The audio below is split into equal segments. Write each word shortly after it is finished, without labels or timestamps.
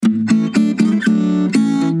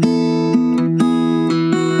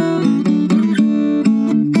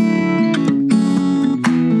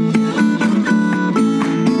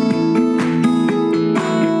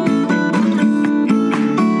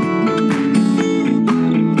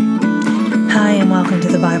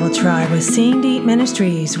Bible Tribe with Seeing Deep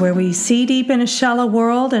Ministries, where we see deep in a shallow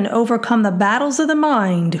world and overcome the battles of the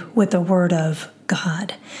mind with the Word of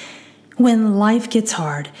God. When life gets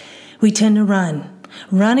hard, we tend to run.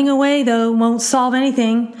 Running away, though, won't solve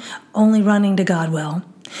anything. Only running to God will.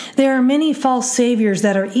 There are many false saviors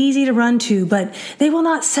that are easy to run to, but they will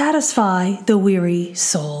not satisfy the weary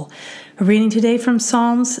soul. Reading today from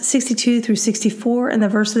Psalms 62 through 64, and the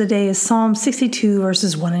verse of the day is Psalm 62,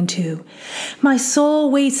 verses 1 and 2. My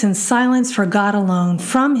soul waits in silence for God alone.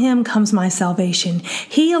 From Him comes my salvation.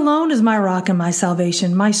 He alone is my rock and my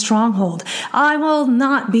salvation, my stronghold. I will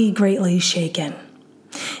not be greatly shaken.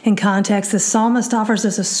 In context, the psalmist offers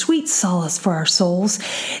us a sweet solace for our souls.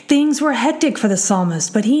 Things were hectic for the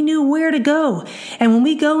psalmist, but he knew where to go. And when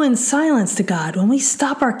we go in silence to God, when we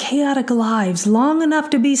stop our chaotic lives long enough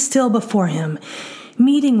to be still before Him,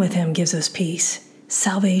 meeting with Him gives us peace,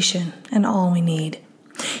 salvation, and all we need.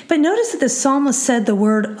 But notice that the psalmist said the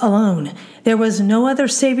word alone. There was no other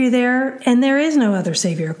Savior there, and there is no other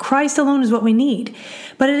Savior. Christ alone is what we need.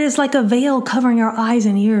 But it is like a veil covering our eyes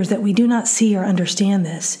and ears that we do not see or understand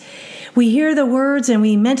this. We hear the words and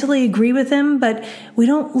we mentally agree with them, but we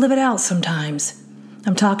don't live it out sometimes.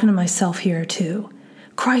 I'm talking to myself here too.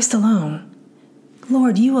 Christ alone.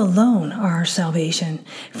 Lord, you alone are our salvation.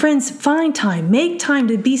 Friends, find time. Make time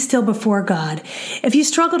to be still before God. If you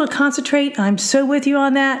struggle to concentrate, I'm so with you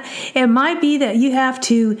on that. It might be that you have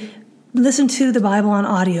to listen to the Bible on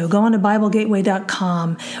audio. Go on to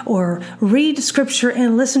BibleGateway.com or read Scripture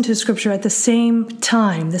and listen to Scripture at the same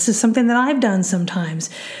time. This is something that I've done sometimes.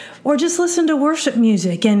 Or just listen to worship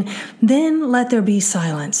music and then let there be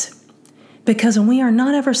silence. Because when we are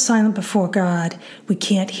not ever silent before God, we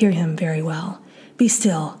can't hear Him very well. Be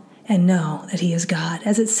still and know that He is God,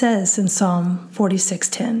 as it says in Psalm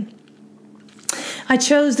 46:10. I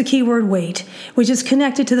chose the keyword wait, which is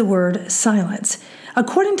connected to the word silence.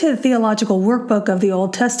 According to the Theological Workbook of the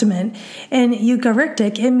Old Testament, in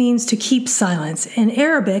Ugaritic, it means to keep silence. In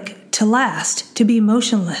Arabic, to last, to be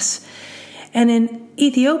motionless. And in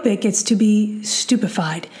Ethiopic, it's to be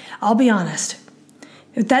stupefied. I'll be honest.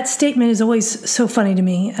 That statement is always so funny to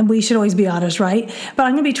me, and we should always be honest, right? But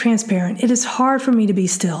I'm going to be transparent. It is hard for me to be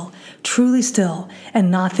still, truly still,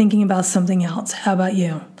 and not thinking about something else. How about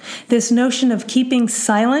you? This notion of keeping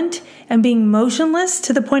silent and being motionless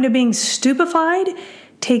to the point of being stupefied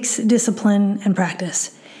takes discipline and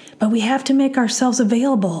practice. But we have to make ourselves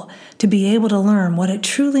available to be able to learn what it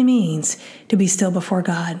truly means to be still before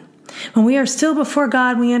God. When we are still before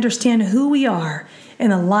God, we understand who we are in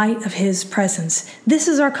the light of His presence. This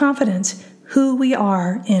is our confidence, who we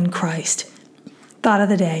are in Christ. Thought of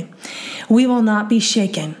the day. We will not be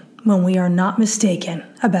shaken when we are not mistaken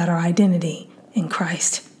about our identity in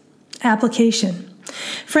Christ. Application.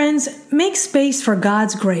 Friends, make space for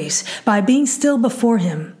God's grace by being still before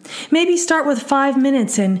Him. Maybe start with 5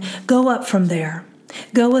 minutes and go up from there.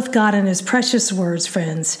 Go with God and His precious words,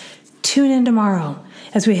 friends. Tune in tomorrow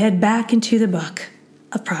as we head back into the book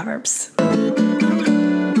of Proverbs.